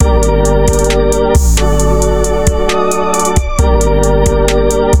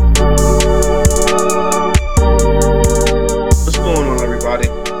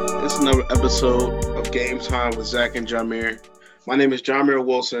Zach and Jameer. My name is Jameer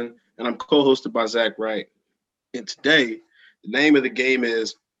Wilson, and I'm co-hosted by Zach Wright. And today, the name of the game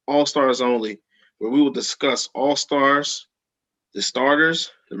is All Stars Only, where we will discuss All Stars, the starters,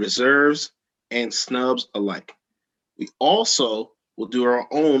 the reserves, and snubs alike. We also will do our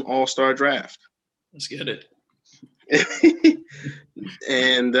own All Star draft. Let's get it.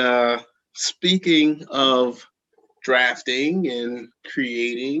 And speaking of drafting and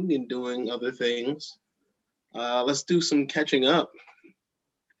creating and doing other things, let's do some catching up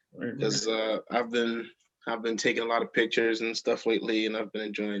because I've been taking a lot of pictures and stuff lately, and I've been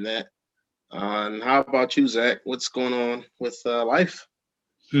enjoying that. And how about you, Zach? What's going on with life?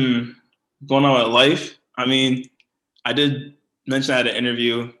 Going on with life? I mean, I did mention I had an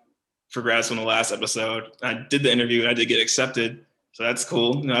interview for grads on the last episode. I did the interview and I did get accepted, so that's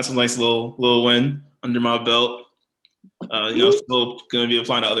cool. That's a nice little win under my belt. Still going to be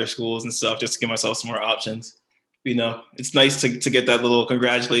applying to other schools and stuff just to give myself some more options. It's nice to get that little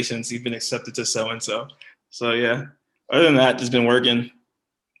congratulations, you've been accepted to so-and-so. So, yeah. Other than that, just been working,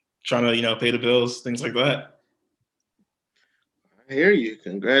 trying to, pay the bills, things like that. I hear you.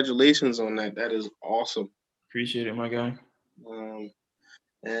 Congratulations on that. That is awesome. Appreciate it, my guy.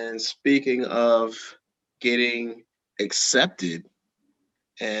 And speaking of getting accepted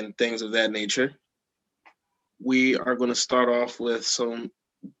and things of that nature, we are going to start off with some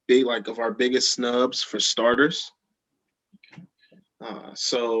of our biggest snubs for starters.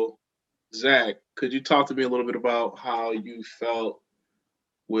 So, Zach, could you talk to me a little bit about how you felt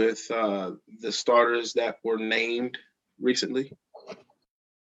with the starters that were named recently?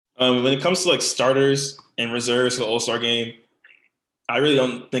 When it comes to like starters and reserves for the All-Star game, I really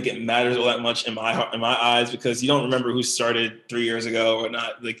don't think it matters all that much in my eyes because you don't remember who started 3 years ago or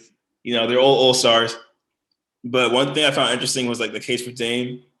not. Like, they're all All-Stars. But one thing I found interesting was like the case for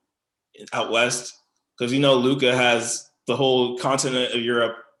Dame out west, because Luka has the whole continent of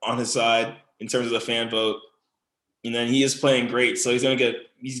Europe on his side in terms of the fan vote, and then he is playing great, so he's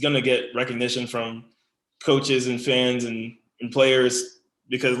gonna get recognition from coaches and fans and players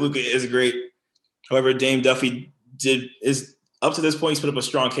because Luka is great. However, Dame definitely is up to this point. He's put up a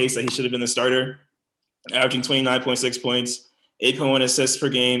strong case that he should have been the starter, averaging 29.6 points, 8.1 assists per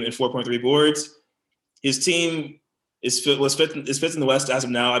game, and 4.3 boards. His team is fifth in the West as of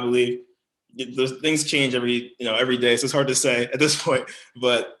now, I believe. Those things change every day, so it's hard to say at this point.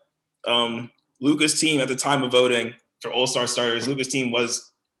 But Luka's team at the time of voting for All-Star starters, Luka's team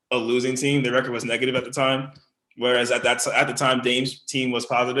was a losing team. The record was negative at the time, whereas at the time Dame's team was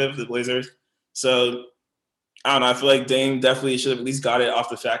positive, the Blazers. So I don't know. I feel like Dame definitely should have at least got it off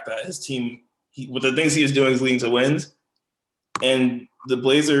the fact that his team, with the things he was doing, is leading to wins. And the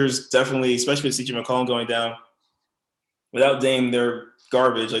Blazers definitely, especially with CJ McCollum going down, without Dame, they're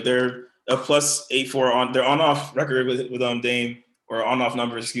garbage. Like they're a plus 8.4 on their on-off record with Dame, or on-off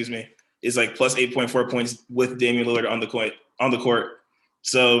numbers, excuse me, is like plus 8.4 points with Damian Lillard on the court.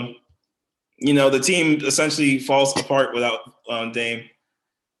 So, the team essentially falls apart without Dame.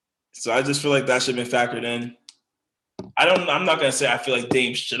 So I just feel like that should have been factored in. I'm not gonna say I feel like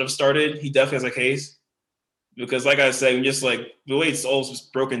Dame should have started. He definitely has a case. Because, like I said, just like the way it's all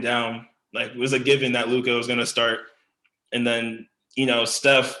just broken down, like it was a given that Luka was going to start, and then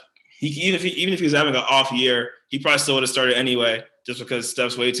Steph, even if he was having an off year, he probably still would have started anyway, just because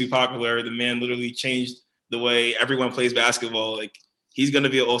Steph's way too popular. The man literally changed the way everyone plays basketball. Like he's going to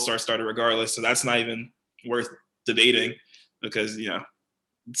be an All-Star starter regardless, so that's not even worth debating because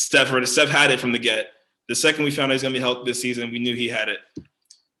Steph had it from the get. The second we found out he's going to be healthy this season, we knew he had it.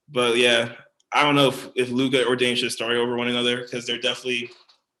 But yeah. I don't know if Luka or Dame should start over one another because I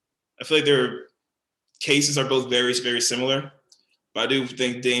feel like their cases are both very, very similar. But I do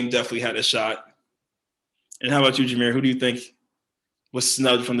think Dame definitely had a shot. And how about you, Jameer? Who do you think was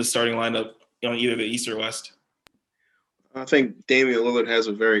snubbed from the starting lineup on either the East or West? I think Damian Lillard has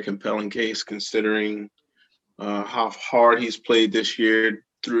a very compelling case considering how hard he's played this year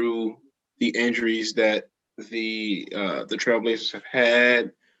through the injuries that the Trailblazers have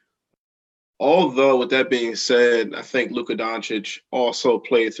had. Although, with that being said, I think Luka Doncic also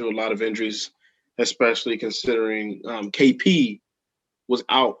played through a lot of injuries, especially considering KP was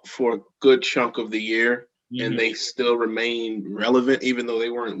out for a good chunk of the year, and they still remained relevant, even though they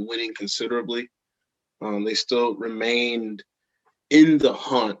weren't winning considerably. They still remained in the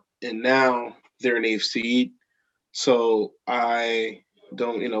hunt, and now they're an 8th seed. So I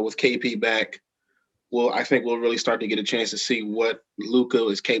don't, with KP back, well, I think we'll really start to get a chance to see what Luka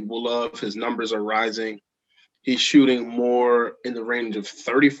is capable of. His numbers are rising. He's shooting more in the range of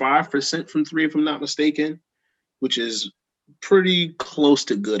 35% from three, if I'm not mistaken, which is pretty close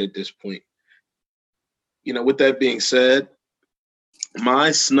to good at this point. with that being said,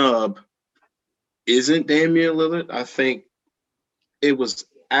 my snub isn't Damian Lillard. I think it was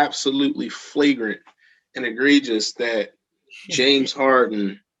absolutely flagrant and egregious that James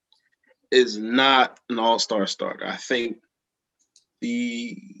Harden is not an all-star starter. I think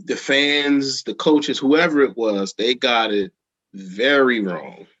the fans, the coaches, whoever it was, they got it very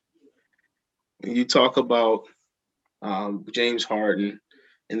wrong. When you talk about James Harden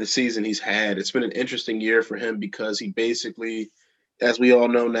and the season he's had, it's been an interesting year for him because he basically, as we all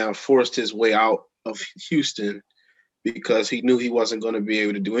know now, forced his way out of Houston because he knew he wasn't going to be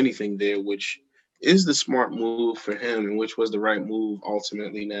able to do anything there, which is the smart move for him and which was the right move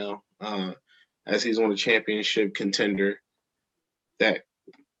ultimately now, as he's on a championship contender that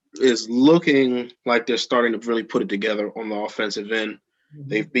is looking like they're starting to really put it together on the offensive end.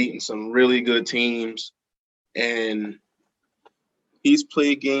 They've beaten some really good teams, and he's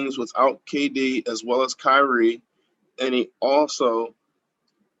played games without KD as well as Kyrie, and he also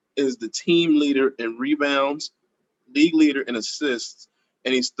is the team leader in rebounds, league leader in assists,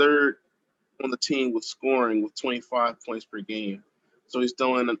 and he's third on the team with scoring with 25 points per game. So he's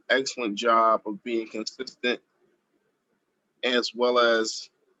doing an excellent job of being consistent as well as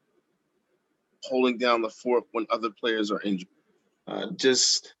holding down the fort when other players are injured.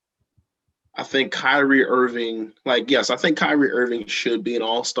 I think Kyrie Irving, I think Kyrie Irving should be an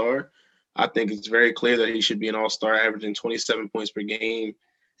all-star. I think it's very clear that he should be an all-star, averaging 27 points per game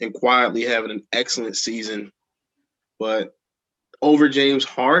and quietly having an excellent season. But over James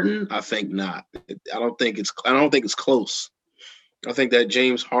Harden, I think not. I don't think it's close. I think that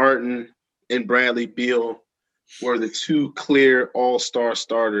James Harden and Bradley Beal were the two clear all-star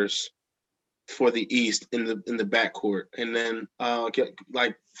starters for the East in the backcourt. And then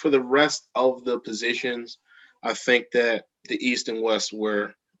for the rest of the positions, I think that the East and West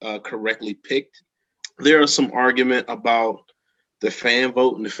were correctly picked. There is some argument about the fan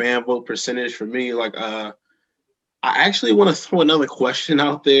vote and the fan vote percentage. For me, I actually want to throw another question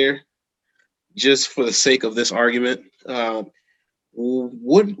out there just for the sake of this argument.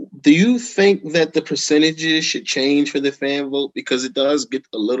 What do you think that the percentages should change for the fan vote? Because it does get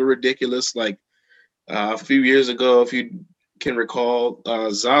a little ridiculous. A few years ago, if you can recall,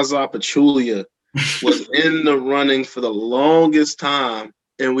 Zaza Pachulia was in the running for the longest time,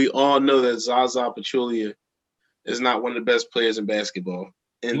 and we all know that Zaza Pachulia is not one of the best players in basketball.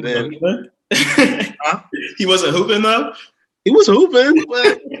 And then he wasn't hooping though. He was hooping,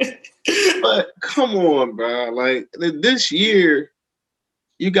 but come on, bro. This year,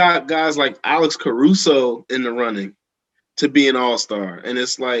 you got guys like Alex Caruso in the running to be an all-star, and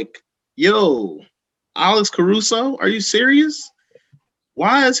it's like, yo, Alex Caruso, are you serious?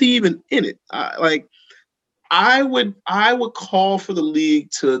 Why is he even in it? I would call for the league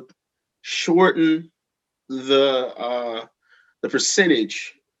to shorten the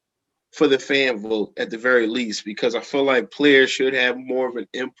percentage for the fan vote at the very least, because I feel like players should have more of an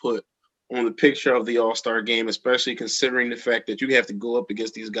input on the picture of the All-Star game, especially considering the fact that you have to go up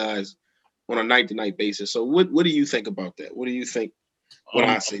against these guys on a night-to-night basis. So what do you think about that? What do you think when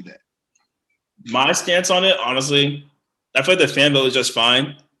I say that? My stance on it, honestly, I feel like the fan vote is just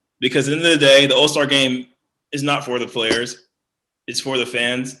fine because at the end of the day, the All-Star game is not for the players. It's for the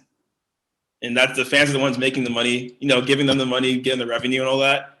fans. And that's the fans are the ones making the money, giving them the money, getting the revenue and all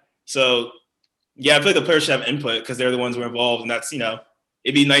that. So, yeah, I feel like the players should have input because they're the ones who are involved. And that's, it'd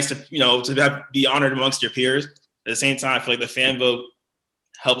be nice to be honored amongst your peers. At the same time, I feel like the fan vote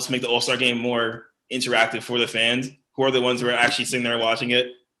helps make the All-Star game more interactive for the fans, who are the ones who are actually sitting there watching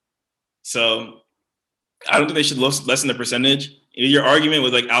it. So I don't think they should lessen the percentage. Your argument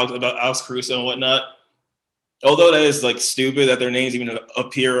with about Alex Caruso and whatnot, although that is stupid that their names even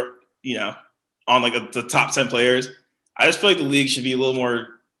appear, on the top 10 players, I just feel like the league should be a little more,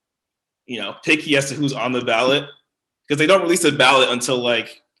 picky as to who's on the ballot because they don't release the ballot until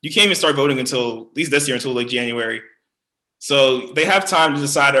you can't even start voting until at least this year until January. So they have time to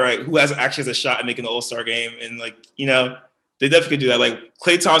decide, all right, who actually has a shot at making the All-Star game. And they definitely could do that.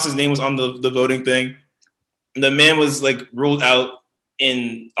 Klay Thompson's name was on the voting thing. And the man was ruled out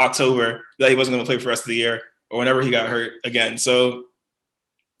in October that he wasn't going to play for the rest of the year or whenever he got hurt again. So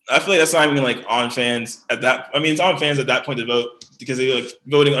I feel like that's not even on fans at that. I mean, it's on fans at that point to vote because they're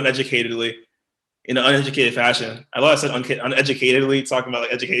voting uneducatedly in an uneducated fashion. I love I said uneducatedly talking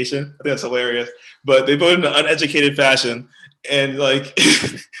about education. I think that's hilarious. But they voted in an uneducated fashion, and I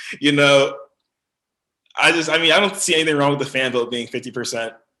don't see anything wrong with the fan vote being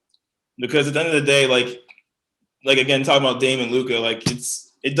 50% because at the end of the day, again, talking about Dame and Luka,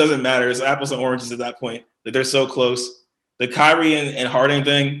 it doesn't matter. It's apples and oranges at that point. They're so close. The Kyrie and Harden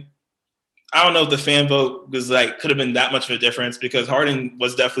thing, I don't know if the fan vote was like could have been that much of a difference because Harden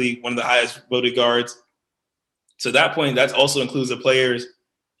was definitely one of the highest voted guards. So at that point, that also includes the players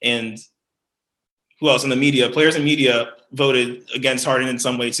and who else in the media. Players and media voted against Harden in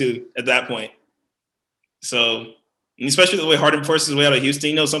some way too at that point. So especially the way Harden forces his way out of Houston,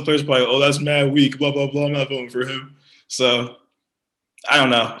 you know, some players are probably, oh, that's mad weak, blah, blah, blah, I'm not voting for him. So I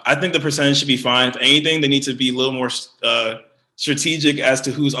don't know. I think the percentage should be fine. If anything, they need to be a little more strategic as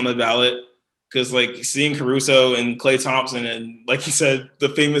to who's on the ballot. Because, like, seeing Caruso and Klay Thompson and, like you said, the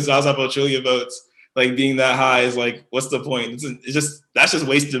famous Zaza Pachulia votes, like, being that high is, like, what's the point? That's just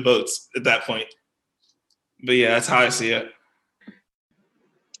wasted votes at that point. But, yeah, that's how I see it.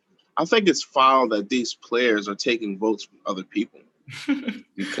 I think it's foul that these players are taking votes from other people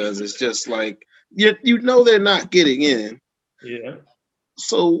because it's just like, you know they're not getting in. Yeah.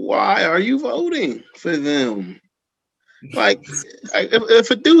 So why are you voting for them? Like,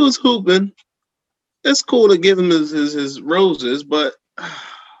 if a dude's hooping, it's cool to give him his roses, but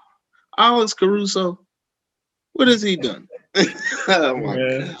Alex Caruso, what has he done? Oh my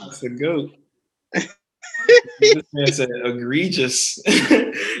God. That's a goat. This man said egregious.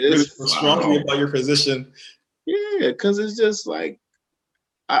 It's strongly about your position. Yeah, because it's just like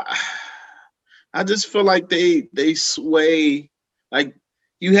I just feel like they sway. Like,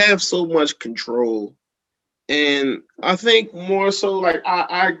 you have so much control, and I think more so like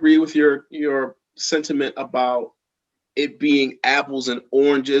I agree with your sentiment about it being apples and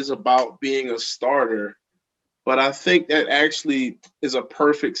oranges about being a starter. But I think that actually is a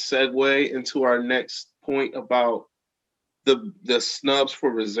perfect segue into our next point about the snubs for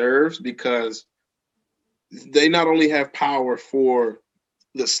reserves, because they not only have power for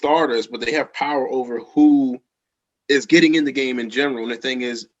the starters, but they have power over who is getting in the game in general. And the thing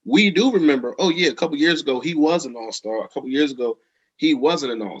is, we do remember, oh yeah, a couple years ago he was an all-star. A couple years ago he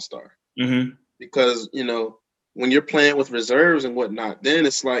wasn't an all-star. Mm-hmm. Because, you know, when you're playing with reserves and whatnot, then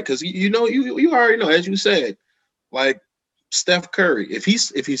it's like, because you already know, as you said, like Steph Curry, if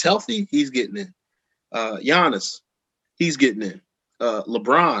he's healthy, he's getting in. Giannis, he's getting in.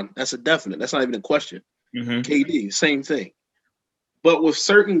 LeBron, that's a definite. That's not even a question. Mm-hmm. KD, same thing. But with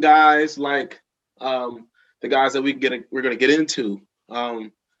certain guys like the guys that we're going to get into,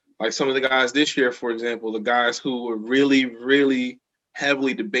 like some of the guys this year, for example, the guys who were really, really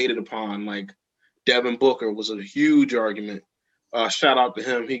heavily debated upon, like Devin Booker was a huge argument. Shout out to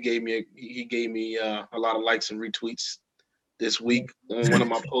him. He gave me a lot of likes and retweets this week on one of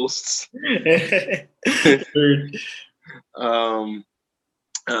my posts.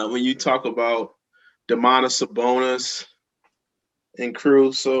 When you talk about Domantas Sabonis and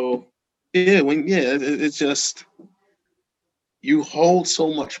crew, so it's just you hold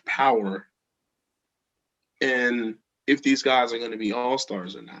so much power, and if these guys are going to be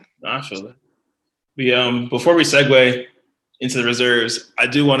all-stars or not. I feel it. Before we segue into the reserves, I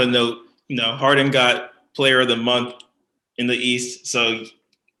do want to note, Harden got Player of the Month in the East, so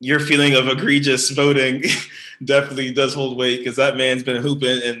your feeling of egregious voting definitely does hold weight because that man's been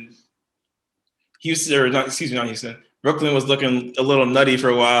hooping, and not Houston. Brooklyn was looking a little nutty for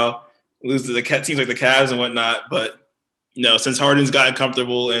a while, lose to the teams like the Cavs and whatnot, but since Harden's gotten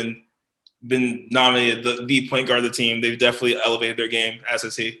comfortable and been nominated the point guard of the team, they've definitely elevated their game, as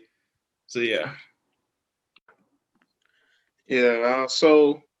has he. So yeah. Yeah,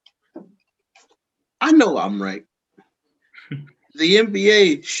 so I know I'm right. The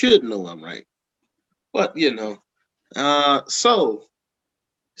NBA should know I'm right. But, so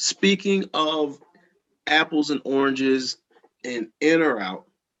speaking of apples and oranges and in or out,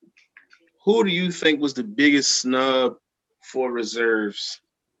 who do you think was the biggest snub for reserves?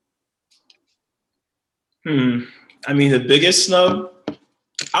 I mean, the biggest snub?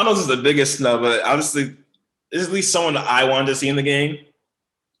 I don't know if it's the biggest snub, but honestly, it's at least someone that I wanted to see in the game.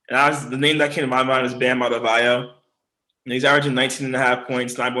 And the name that came to my mind is Bam Adebayo. And he's averaging 19.5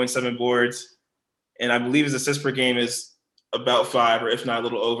 points, 9.7 boards. And I believe his assists per game is about 5, or if not a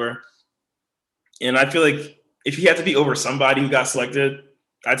little over. And I feel like if he had to be over somebody who got selected,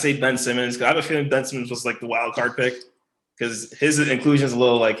 I'd say Ben Simmons. Because I have a feeling Ben Simmons was like the wild card pick. Because his inclusion is a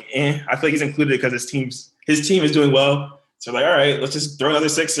little like, I feel like he's included because his team is doing well. So like, all right, let's just throw another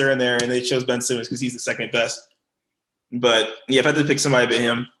Sixer in there. And they chose Ben Simmons because he's the second best. But yeah, if I had to pick somebody but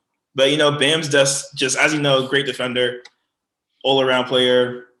him. But Bam's just as great defender, all around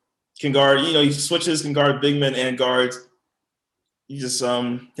player, can guard. He switches, can guard big men and guards. He just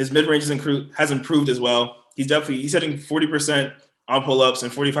his mid range has improved as well. He's hitting 40% on pull ups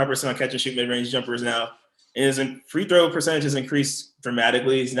and 45% on catch and shoot mid range jumpers now. And his free throw percentage has increased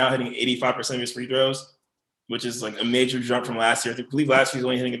dramatically. He's now hitting 85% of his free throws. which is like a major jump from last year. I believe last year he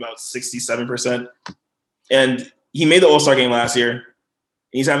was only hitting about 67%. And he made the All-Star game last year.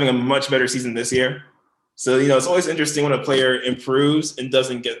 He's having a much better season this year. So, it's always interesting when a player improves and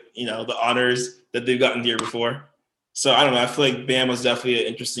doesn't get, the honors that they've gotten the year before. So, I don't know. I feel like Bam was definitely an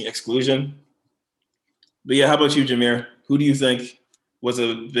interesting exclusion. But, yeah, how about you, Jameer? Who do you think was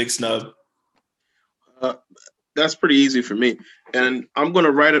a big snub? That's pretty easy for me. And I'm going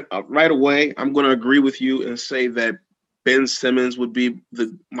to right away. I'm going to agree with you and say that Ben Simmons would be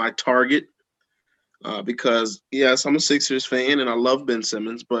my target. Because yes, I'm a Sixers fan and I love Ben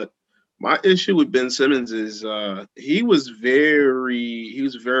Simmons, but my issue with Ben Simmons is he was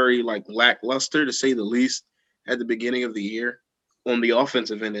very like lackluster to say the least at the beginning of the year on the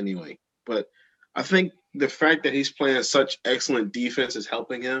offensive end anyway. But I think the fact that he's playing such excellent defense is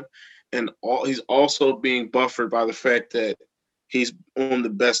helping him, and he's also being buffered by the fact that he's on the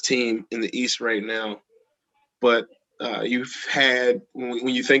best team in the East right now. But you've had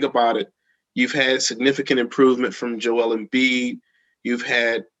when you think about it. You've had significant improvement from Joel Embiid. You've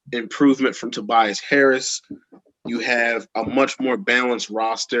had improvement from Tobias Harris. You have a much more balanced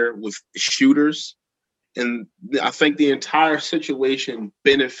roster with shooters. And I think the entire situation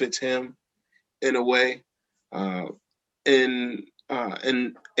benefits him in a way. In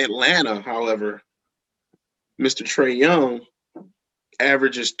Atlanta, however, Mr. Trae Young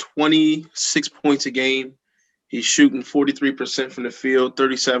averages 26 points a game. He's shooting 43% from the field,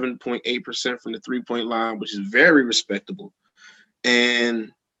 37.8% from the three-point line, which is very respectable.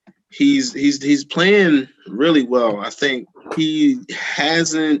 And he's playing really well. I think he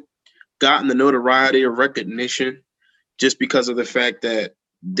hasn't gotten the notoriety or recognition just because of the fact that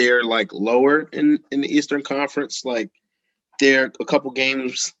they're like lower in the Eastern Conference. Like they're a couple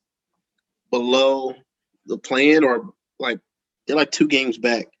games below the plan, or like they're like 2 games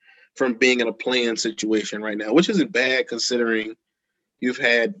back from being in a play-in situation right now, which isn't bad considering you've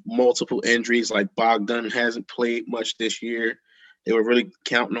had multiple injuries. Like Bogdan hasn't played much this year. They were really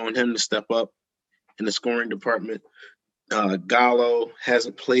counting on him to step up in the scoring department. Gallo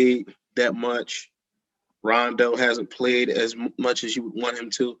hasn't played that much. Rondo hasn't played as much as you would want him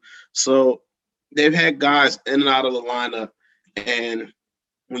to. So they've had guys in and out of the lineup. And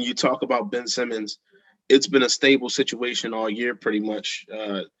when you talk about Ben Simmons, it's been a stable situation all year pretty much.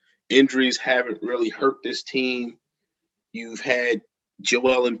 Injuries haven't really hurt this team. You've had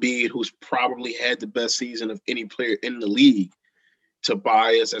Joel Embiid, who's probably had the best season of any player in the league.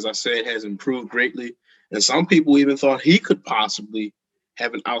 Tobias, as I said, has improved greatly. And some people even thought he could possibly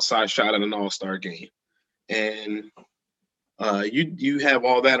have an outside shot at an all-star game. And you have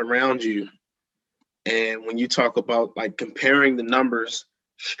all that around you. And when you talk about like comparing the numbers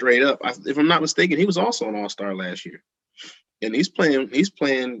straight up, if I'm not mistaken, he was also an all-star last year. And he's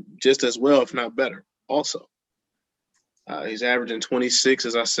playing just as well, if not better, also. He's averaging 26,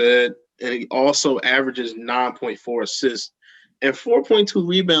 as I said, and he also averages 9.4 assists and 4.2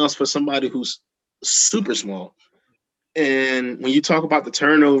 rebounds for somebody who's super small. And when you talk about the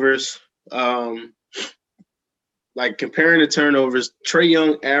turnovers, like comparing the turnovers, Trae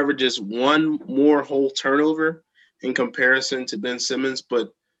Young averages 1 more whole turnover in comparison to Ben Simmons,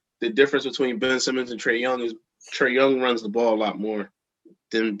 but the difference between Ben Simmons and Trae Young is Trae Young runs the ball a lot more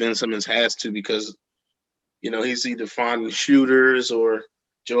than Ben Simmons has to because, he's either finding shooters or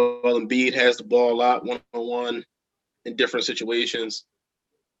Joel Embiid has the ball a lot one-on-one in different situations,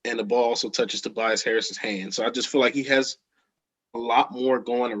 and the ball also touches Tobias Harris's hand. So I just feel like he has a lot more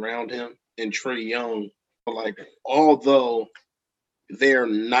going around him than Trae Young. Like, although they're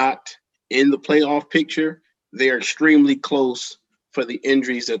not in the playoff picture, they're extremely close for the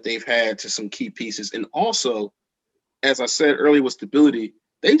injuries that they've had to some key pieces. And also, as I said earlier with stability,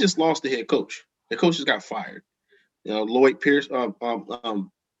 they just lost the head coach. The coach just got fired. Lloyd Pierce,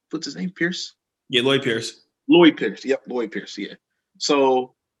 what's his name? Pierce? Yeah, Lloyd Pierce. Lloyd Pierce. Yep, Lloyd Pierce, yeah.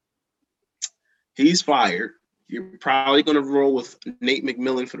 So he's fired. You're probably going to roll with Nate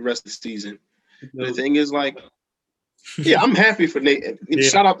McMillan for the rest of the season. No. The thing is, like, yeah, I'm happy for Nate. Yeah.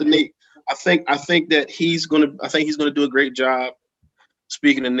 Shout out to Nate. I think that he's gonna do a great job.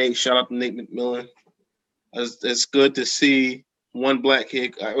 Speaking of Nate, shout out to Nate McMillan. It's good to see one black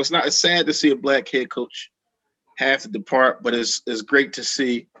head. It's sad to see a black head coach have to depart, but it's great to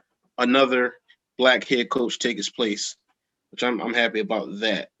see another black head coach take his place, which I'm happy about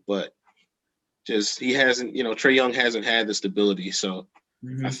that. But just he hasn't, Trae Young hasn't had the stability, so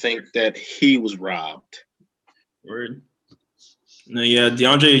I think that he was robbed. Word. No, yeah,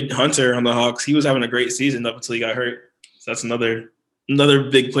 DeAndre Hunter on the Hawks, he was having a great season up until he got hurt. So that's another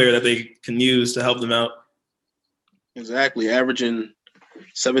big player that they can use to help them out. Exactly, averaging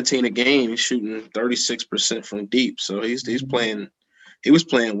 17 a game. He's shooting 36% from deep. So he's playing. He was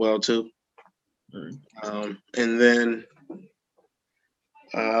playing well too. And then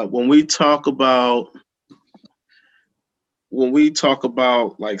when we talk about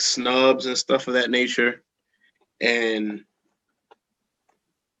like snubs and stuff of that nature, and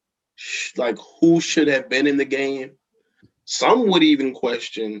like who should have been in the game, some would even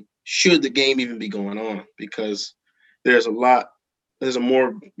question, should the game even be going on? Because there's a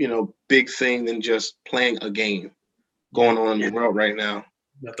more, big thing than just playing a game going on in the world right now.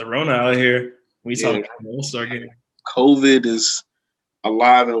 Got the Rona out here. We talk about the All-Star game. COVID is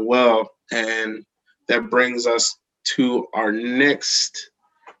alive and well, and that brings us to our next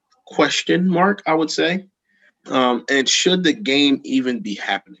question mark, I would say. And should the game even be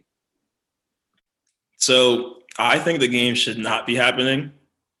happening? So I think the game should not be happening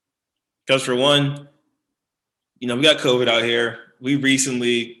because, for one, we got COVID out here. We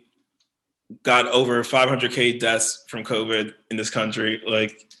recently got over 500K deaths from COVID in this country.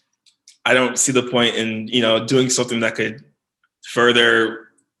 Like, I don't see the point in, doing something that could further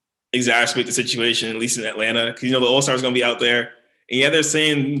exacerbate the situation, at least in Atlanta, because, the All-Star is going to be out there. And yeah, they're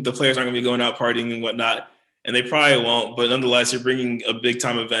saying the players aren't going to be going out partying and whatnot, and they probably won't. But nonetheless, you're bringing a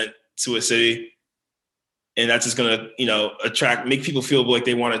big-time event to a city, and that's just going to, make people feel like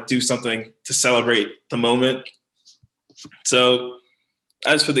they want to do something to celebrate the moment. So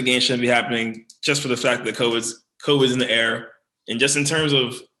as for the game shouldn't be happening, just for the fact that COVID's in the air, and just in terms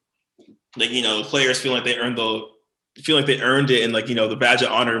of players feeling like they earned it, and the badge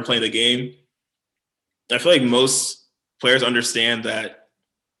of honor in playing the game. I feel like most players understand that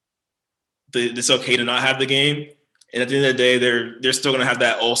it's okay to not have the game, and at the end of the day, they're still going to have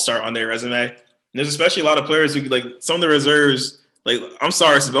that All-Star on their resume. And there's especially a lot of players who, some of the reserves. I'm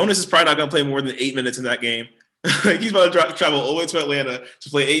sorry, Sabonis is probably not going to play more than 8 minutes in that game. He's about to travel all the way to Atlanta to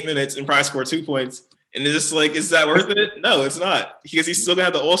play 8 minutes and probably score 2 points. And it's just is that worth it? No, it's not, because he's still gonna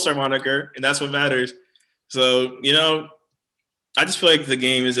have the All-Star moniker, and that's what matters. So, I just feel like the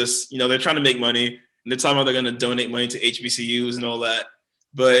game is just, they're trying to make money, and they're talking about they're gonna donate money to HBCUs and all that.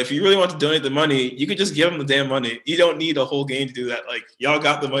 But if you really want to donate the money, you could just give them the damn money. You don't need a whole game to do that. Y'all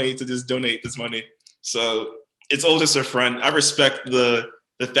got the money to just donate this money. So it's all just a front. I respect the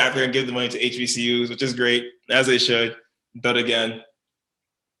fact they're gonna give the money to HBCUs, which is great, as they should. But again,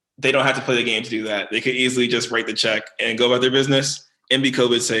 they don't have to play the game to do that. They could easily just write the check and go about their business and be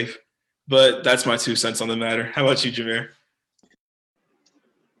COVID safe. But that's my 2 cents on the matter. How about you, Jameer?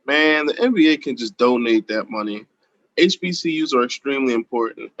 Man, the NBA can just donate that money. HBCUs are extremely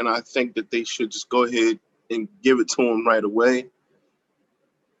important, and I think that they should just go ahead and give it to them right away.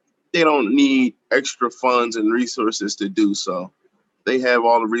 They don't need extra funds and resources to do so. They have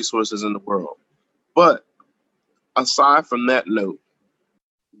all the resources in the world. But aside from that note,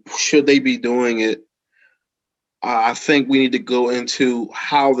 should they be doing it? I think we need to go into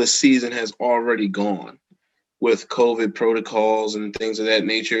how the season has already gone with COVID protocols and things of that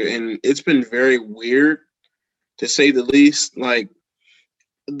nature. And it's been very weird, to say the least.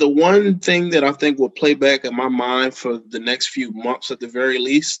 The one thing that I think will play back in my mind for the next few months at the very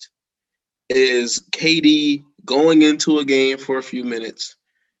least is KD going into a game for a few minutes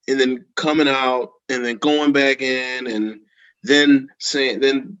and then coming out and then going back in, and then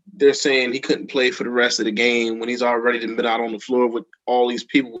they're saying he couldn't play for the rest of the game when he's already been out on the floor with all these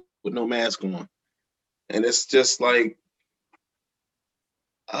people with no mask on. And it's just I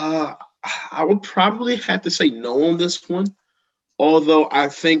would probably have to say no on this one, although I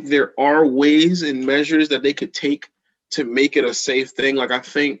think there are ways and measures that they could take to make it a safe thing. I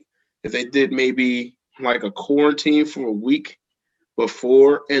think if they did maybe a quarantine for a week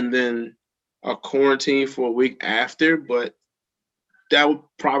before and then a quarantine for a week after, but that would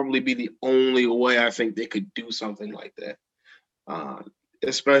probably be the only way I think they could do something like that,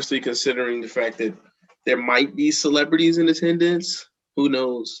 especially considering the fact that there might be celebrities in attendance. Who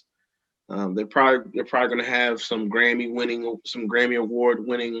knows? They're probably going to have some Grammy Award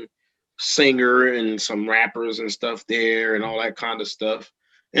winning singer and some rappers and stuff there and all that kind of stuff.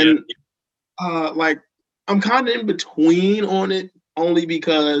 And I'm kind of in between on it, only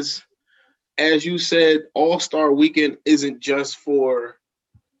because, as you said, All-Star Weekend isn't just for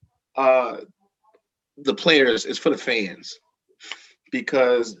the players, it's for the fans.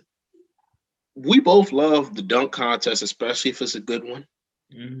 Because we both love the dunk contest, especially if it's a good one.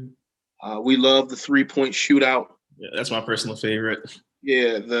 Mm-hmm. We love the 3-point shootout. Yeah, that's my personal favorite.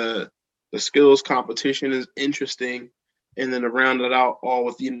 Yeah, the skills competition is interesting. And then to round it out all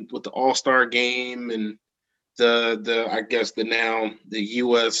with the All-Star game and the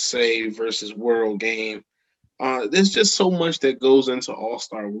USA versus World game. There's just so much that goes into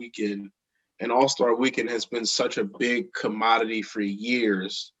All-Star Weekend, and All-Star Weekend has been such a big commodity for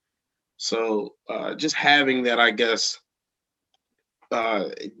years. So just having that, I guess,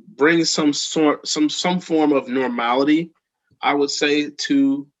 brings some form of normality, I would say,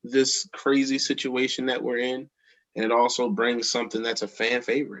 to this crazy situation that we're in, and it also brings something that's a fan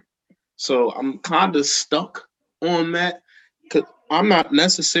favorite. So I'm kind of stuck on that because I'm not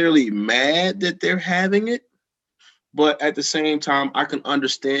necessarily mad that they're having it, but at the same time, I can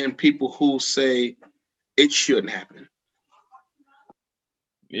understand people who say it shouldn't happen.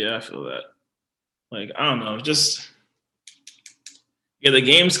 Yeah, I feel that. Like, I don't know, just yeah, the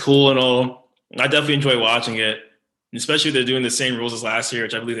game's cool and all. I definitely enjoy watching it, especially if they're doing the same rules as last year,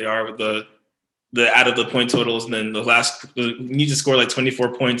 which I believe they are with the out of the point totals, and then you need to score like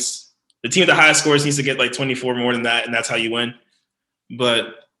 24 points. The team with the highest scores needs to get like 24 more than that, and that's how you win.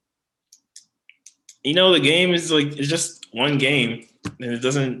 But the game is like it's just one game, and it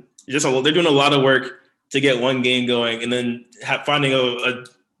doesn't. It's just they're doing a lot of work to get one game going, and then finding a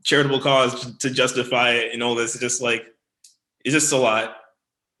charitable cause to justify it and all this. It's just a lot.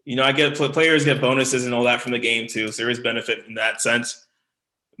 I get players get bonuses and all that from the game too, so there is benefit in that sense.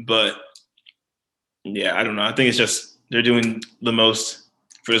 But yeah, I don't know. I think it's just they're doing the most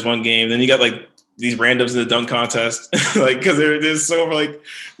for this one game. Then you got like these randoms in the dunk contest, like because they're so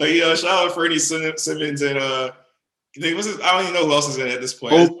shout out Fernie Simmons and I don't even know who else is in it at this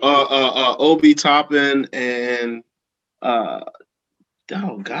point. Obi Toppin and oh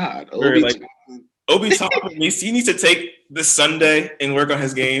god, Obi Toppin he needs to take this Sunday and work on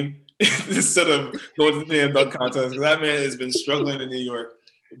his game instead of going to the dunk contest. That man has been struggling in New York,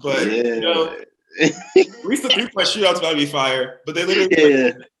 but at least the 3-point shootout's about to be fire. But they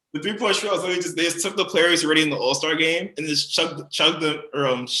literally the 3-point shootouts they just took the players already in the All-Star game and just shoved them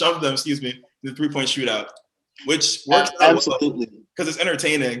in the 3-point shootout, which works out absolutely because it's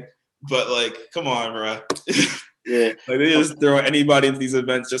entertaining. But like, come on, bro. Yeah, like they just throw anybody into these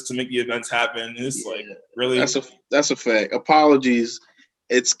events just to make the events happen. It's like really that's a fact. Apologies.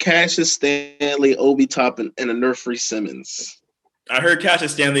 It's Cassius Stanley, Obi Toppin, and a nerf-free Simmons. I heard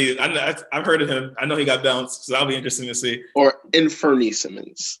Cassius Stanley. I've heard of him. I know he got bounced, so that'll be interesting to see. Or Inferny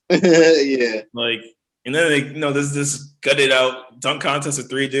Simmons. Yeah. Like, and then there's this gutted out dunk contest with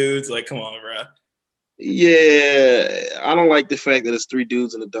 3 dudes. Like, come on, bro. Yeah, I don't like the fact that it's 3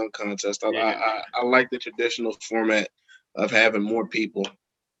 dudes in the dunk contest. I like the traditional format of having more people.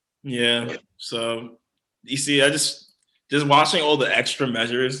 Yeah. So you see, I just watching all the extra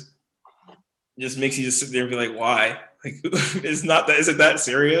measures just makes you just sit there and be like, why? Like, is it that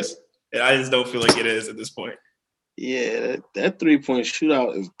serious? And I just don't feel like it is at this point. Yeah, that 3-point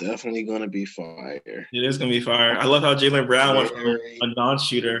shootout is definitely going to be fire. It is going to be fire. I love how Jaylen Brown went from a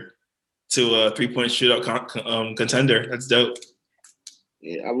non-shooter to a 3-point shootout contender. That's dope.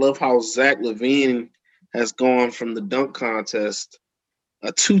 Yeah, I love how Zach LaVine has gone from the dunk contest,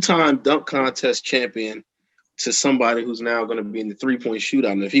 a 2-time dunk contest champion, to somebody who's now going to be in the 3-point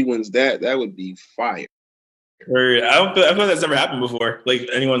shootout. And if he wins that would be fire. I feel like that's never happened before. Like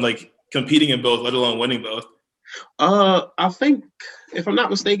anyone like competing in both, let alone winning both. I think, if I'm not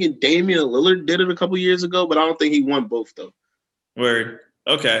mistaken, Damian Lillard did it a couple years ago, but I don't think he won both though. Word.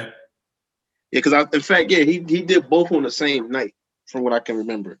 Okay. Yeah, because in fact, he did both on the same night, from what I can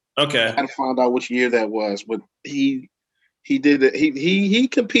remember. Okay. I had to find out which year that was, but he did it. He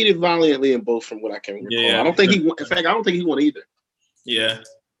competed valiantly in both, from what I can recall. Yeah. I don't think he won. In fact, I don't think he won either. Yeah.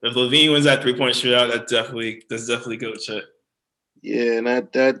 If LaVine wins that 3-point shootout, that's definitely good shit. Yeah, and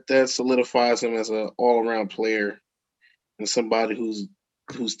that solidifies him as an all-around player and somebody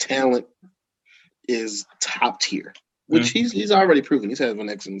whose talent is top tier, which he's already proven. He's having an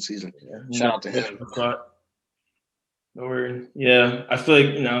excellent season. Yeah. Shout out to him. Yeah, I feel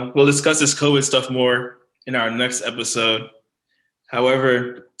like we'll discuss this COVID stuff more in our next episode.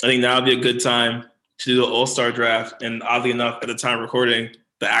 However, I think now would be a good time to do the All-Star draft, and oddly enough, at the time recording,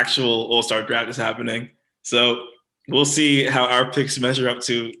 the actual All-Star draft is happening. So we'll see how our picks measure up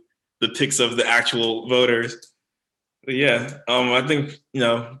to the picks of the actual voters. But yeah, I think,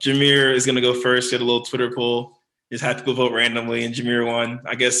 Jameer is going to go first. Get a little Twitter poll. Just had people vote randomly, and Jameer won.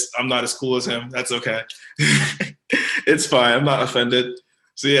 I guess I'm not as cool as him. That's okay. It's fine. I'm not offended.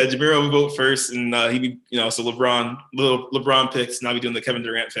 So yeah, Jameer will vote first, and so LeBron picks, and I'll be doing the Kevin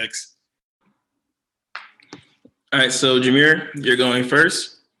Durant picks. All right, so Jameer, you're going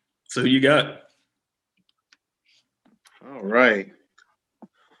first. So who you got? All right.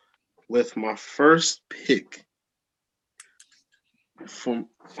 With my first pick from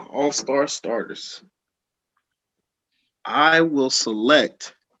All-Star starters, I will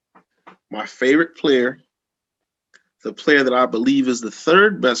select my favorite player the player that I believe is the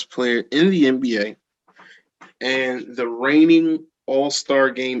third best player in the NBA, and the reigning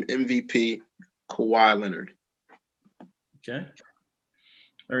All-Star Game MVP, Kawhi Leonard. Okay.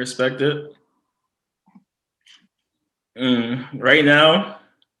 I respect it. Right now,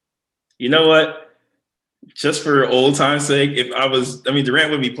 you know what? Just for old time's sake,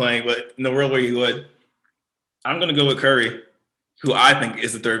 Durant would be playing, but in the world where he would, I'm going to go with Curry, who I think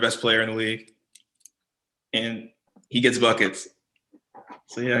is the third best player in the league. And he gets buckets.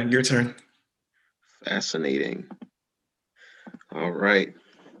 So, yeah, your turn. Fascinating. All right.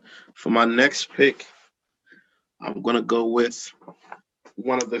 For my next pick, I'm going to go with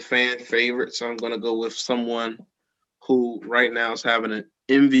one of the fan favorites. I'm going to go with someone who right now is having an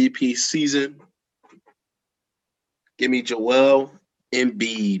MVP season. Give me Joel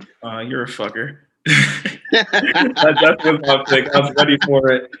Embiid. You're a fucker. That was my pick. I was ready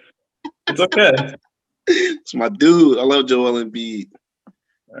for it. It's okay. It's my dude. I love Joel Embiid.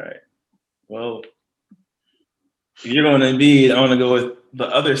 All right. Well, if you're going to Embiid, I want to go with the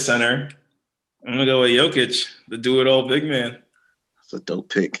other center. I'm going to go with Jokic, the do-it-all big man. That's a dope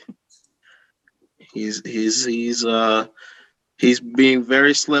pick. He's being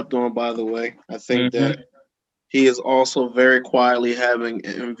very slept on, by the way. I think that he is also very quietly having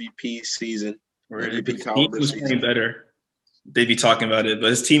an MVP season. MVP caliber season. Playing better. They'd be talking about it, but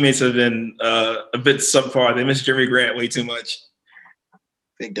his teammates have been a bit subpar. They miss Jeremy Grant way too much.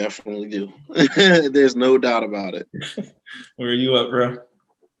 They definitely do. There's no doubt about it. Where are you at, bro?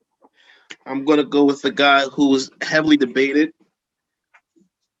 I'm going to go with the guy who was heavily debated,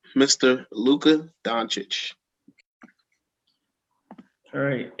 Mr. Luka Doncic. All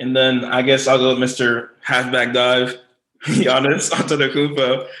right. And then I guess I'll go with Mr. Halfback Dive, Giannis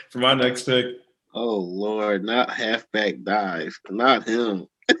Antetokounmpo for my next pick. Oh, Lord, not Halfback Dive. Not him.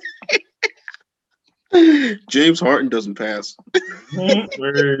 James Harden doesn't pass.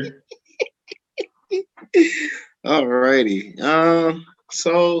 All righty. I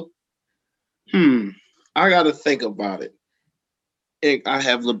got to think about it. I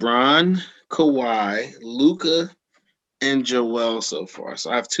have LeBron, Kawhi, Luka, and Joel so far.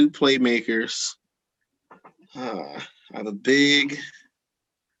 So I have two playmakers. I have a big,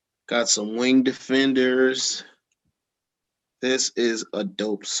 got some wing defenders. This is a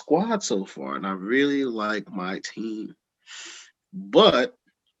dope squad so far, and I really like my team. But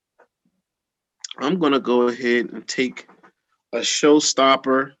I'm going to go ahead and take a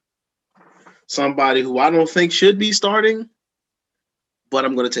showstopper, somebody who I don't think should be starting, but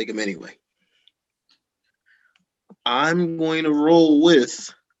I'm going to take him anyway. I'm going to roll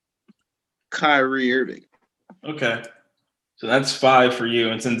with Kyrie Irving. Okay. So that's 5 for you.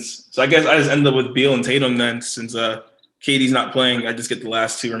 And I guess I just end up with Beal and Tatum then, since KD's not playing, I just get the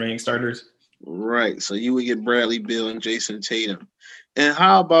last 2 remaining starters. Right. So you would get Bradley Beal and Jason Tatum. And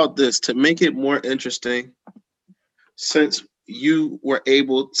how about this? To make it more interesting, since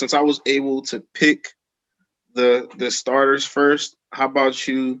I was able to pick the starters first, how about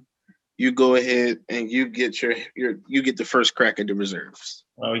you go ahead and you get you get the first crack at the reserves?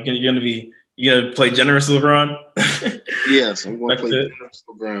 Oh, you're gonna play generous LeBron? Yes, I'm gonna play generous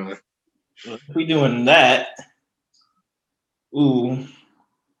LeBron. If we doing that, I'm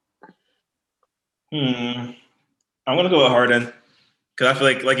gonna go with Harden because I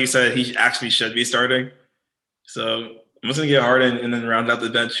feel like you said, he actually should be starting. So I'm just gonna get Harden and then round out the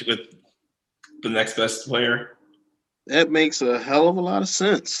bench with the next best player. That makes a hell of a lot of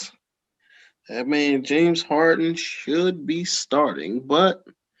sense. That means James Harden should be starting, but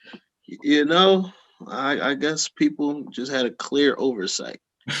I guess people just had a clear oversight.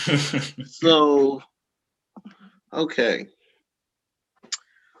 So, okay.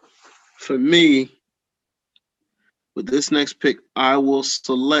 For me, with this next pick, I will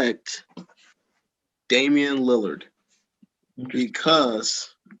select Damian Lillard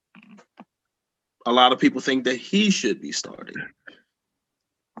because a lot of people think that he should be starting.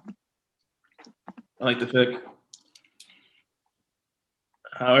 I like the pick.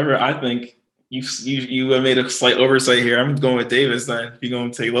 However, I think you made a slight oversight here. I'm going with Davis then. If you're going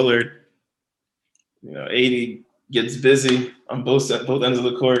to take Lillard, AD gets busy on both ends of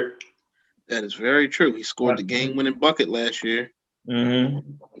the court. That is very true. He scored the game-winning bucket last year. Mm-hmm.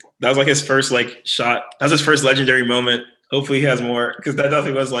 That was like his first shot. That was his first legendary moment. Hopefully he has more, because that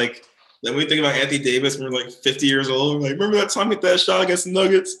definitely was like. Then we think about Anthony Davis when we're 50 years old. We're like, remember that time he hit that shot against the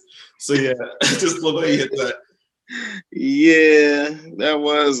Nuggets? So yeah, just love how he hit that. Yeah, that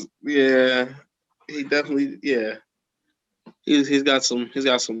was He definitely He's got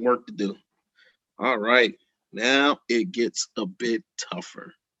some work to do. All right, now it gets a bit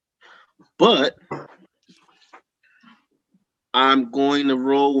tougher, but I'm going to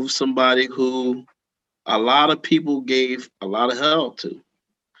roll with somebody who a lot of people gave a lot of hell to.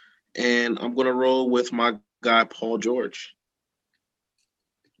 And I'm going to roll with my guy, Paul George,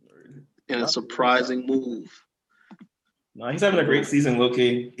 in a surprising move. No, he's having a great season,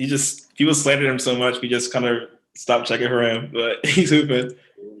 low-key. People slandered him so much, we just kind of stopped checking for him, but he's hooping.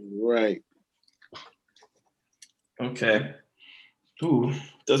 Right. Okay. Ooh, it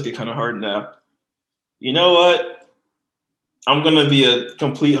does get kind of hard now. You know what? I'm gonna be a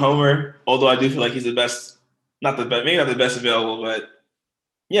complete homer, although I do feel like he's the best. Not the best, maybe not the best available, but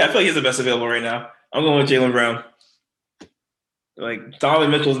yeah, I feel like he's the best available right now. I'm going with Jaylen Brown. Like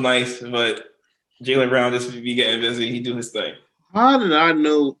Donovan Mitchell's nice, but Jaylen Brown just be getting busy. He do his thing. How did I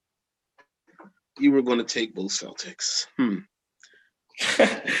know you were going to take both Celtics?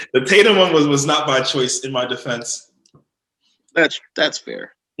 The Tatum one was not by choice in my defense. That's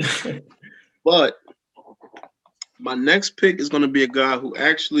fair. But my next pick is going to be a guy who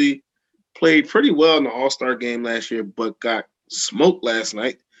actually played pretty well in the All-Star game last year, but got smoked last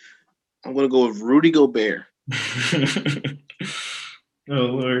night. I'm going to go with Rudy Gobert. Oh,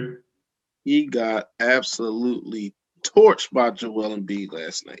 Lord. He got absolutely torched by Joel Embiid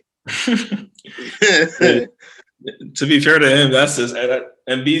last night. To be fair to him, that's just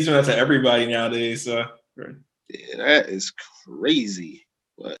Embiid's doing that to everybody nowadays. So. Yeah, that is crazy.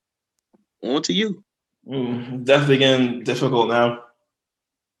 But on to you. Definitely getting difficult now.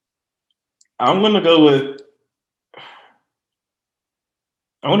 I'm gonna go with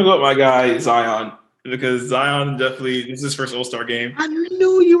my guy Zion, because Zion definitely, this is his first All-Star game. I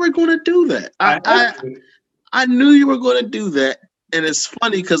knew you were going to do that. I knew you were going to do that, and it's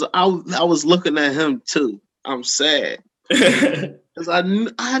funny because I was looking at him too. I'm sad because I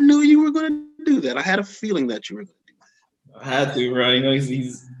knew you were going to do that. I had a feeling that you were going to do that. I had to, bro. You know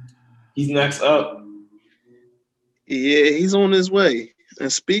he's next up. Yeah, he's on his way.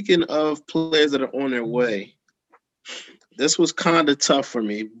 And speaking of players that are on their way, this was kind of tough for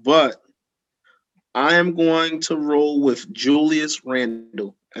me, but I am going to roll with Julius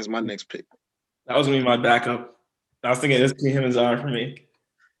Randle as my next pick. That was going to be my backup. I was thinking it's between him and Zion for me.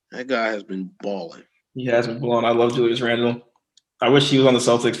 That guy has been balling. He has been balling. I love Julius Randle. I wish he was on the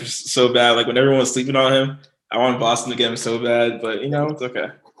Celtics so bad. Like when everyone was sleeping on him, I want Boston to get him so bad, but it's okay.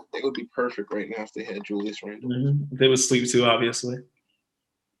 They would be perfect right now if they had Julius Randle. Mm-hmm. They would sleep too, obviously.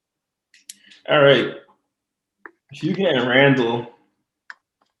 All right. If you get Randle,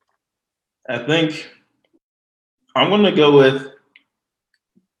 I think I'm going to go with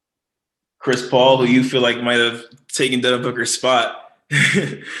Chris Paul, who you feel like might have taken Devin Booker's spot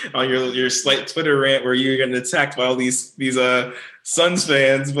on your slight Twitter rant where you're getting attacked by all these Suns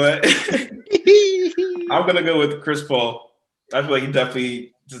fans. But I'm going to go with Chris Paul. I feel like he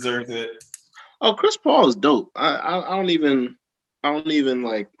definitely deserves it. Oh, Chris Paul is dope. I don't even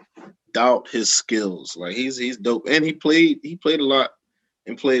like doubt his skills. Like he's dope, and he played a lot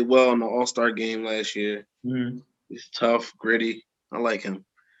and played well in the All-Star game last year. Mm-hmm. He's tough, gritty. I like him.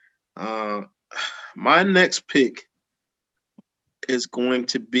 My next pick is going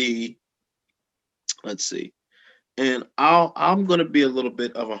to be, let's see, and I'm going to be a little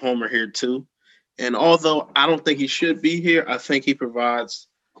bit of a homer here too. And although I don't think he should be here, I think he provides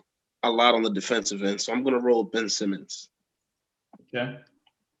a lot on the defensive end. So I'm going to roll Ben Simmons. Okay.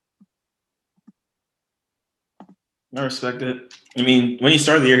 I respect it. I mean, when he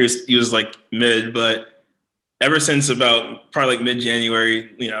started the year, he was like mid, but ever since about probably like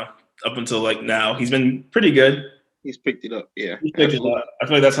mid-January, up until like now, he's been pretty good. He's picked it up, yeah. He picked it up. I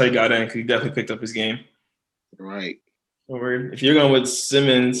feel like that's how he got in, because he definitely picked up his game. Right. If you're going with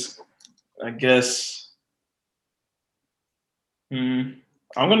Simmons, I guess I'm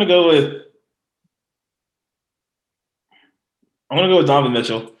gonna go with Donovan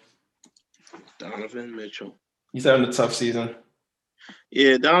Mitchell. Donovan Mitchell. He's having a tough season.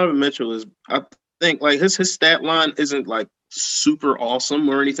 Yeah, Donovan Mitchell is, I think, like his stat line isn't like super awesome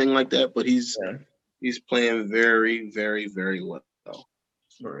or anything like that, but he's playing very, very, very well.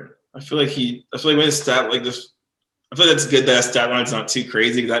 Right. I feel like when his stat like this, I feel like that's good that his stat line's not too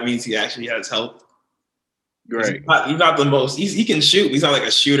crazy, because that means he actually has help. Right. He's not the most. He can shoot. He's not like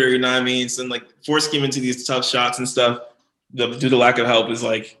a shooter. You know what I mean? So like forcing him into these tough shots and stuff, due to lack of help, is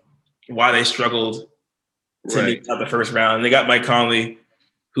like why they struggled to make out the first round. And they got Mike Conley,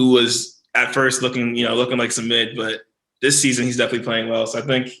 who was at first looking like some mid, but this season he's definitely playing well. So I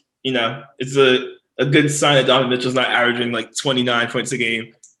think it's a good sign that Donovan Mitchell's not averaging like 29 points a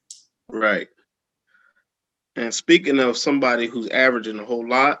game. Right. And speaking of somebody who's averaging a whole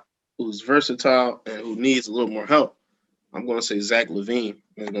lot, who's versatile, and who needs a little more help, I'm going to say Zach LaVine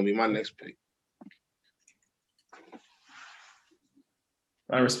is going to be my next pick.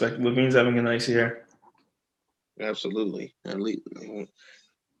 I respect it. LaVine's having a nice year. Absolutely. And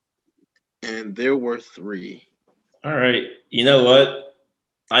there were 3. All right. You know what?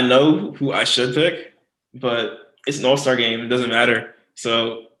 I know who I should pick, but it's an all-star game. It doesn't matter.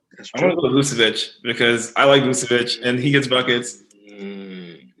 So I'm going to go with Vucevic because I like Vucevic and he gets buckets.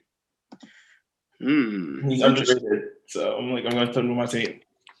 He's underrated. So I'm going to put him on my team.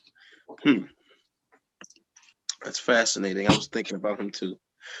 That's fascinating. I was thinking about him too.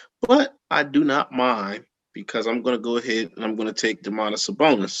 But I do not mind because I'm going to go ahead and I'm going to take Domantas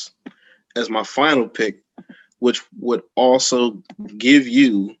Sabonis as my final pick, which would also give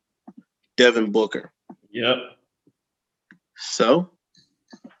you Devin Booker. Yep. So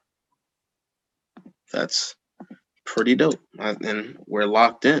that's pretty dope. And we're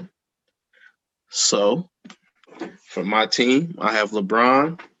locked in. So for my team, I have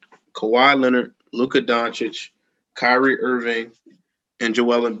LeBron, Kawhi Leonard, Luka Doncic, Kyrie Irving, and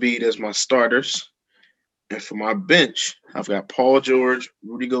Joel Embiid as my starters. And for my bench, I've got Paul George,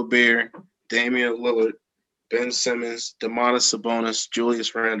 Rudy Gobert, Damian Lillard, Ben Simmons, Domantas Sabonis,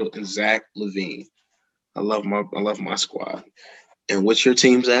 Julius Randle, and Zach LaVine. I love my squad. And what's your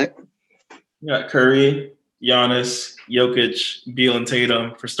team, Zach? You got Curry, Giannis, Jokic, Beal, and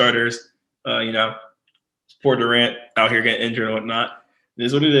Tatum for starters. Poor Durant out here getting injured and whatnot. It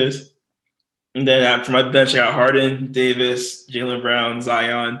is what it is. And then for my bench, I got Harden, Davis, Jaylen Brown,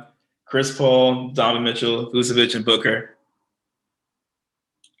 Zion, Chris Paul, Donovan Mitchell, Vucevic, and Booker.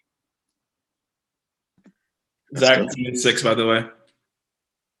 Zach 6, by the way.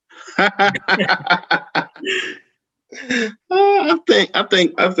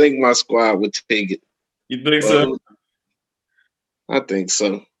 I think my squad would take it. You think so? I think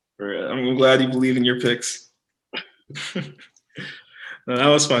so. I'm glad you believe in your picks. That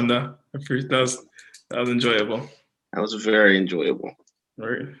was fun, though. That was enjoyable. That was very enjoyable. All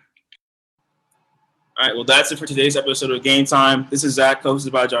right. Well, that's it for today's episode of Game Time. This is Zach,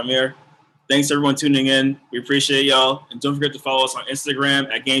 hosted by Jamir. Thanks everyone tuning in. We appreciate y'all. And don't forget to follow us on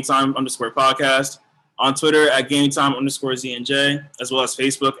Instagram at GameTime_podcast, on Twitter at GameTime_ZNJ, as well as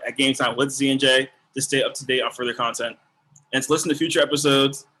Facebook at GameTime with ZNJ to stay up to date on further content. And to listen to future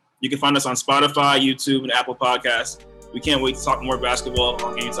episodes, you can find us on Spotify, YouTube, and Apple Podcasts. We can't wait to talk more basketball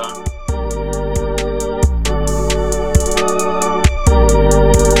on Game Time.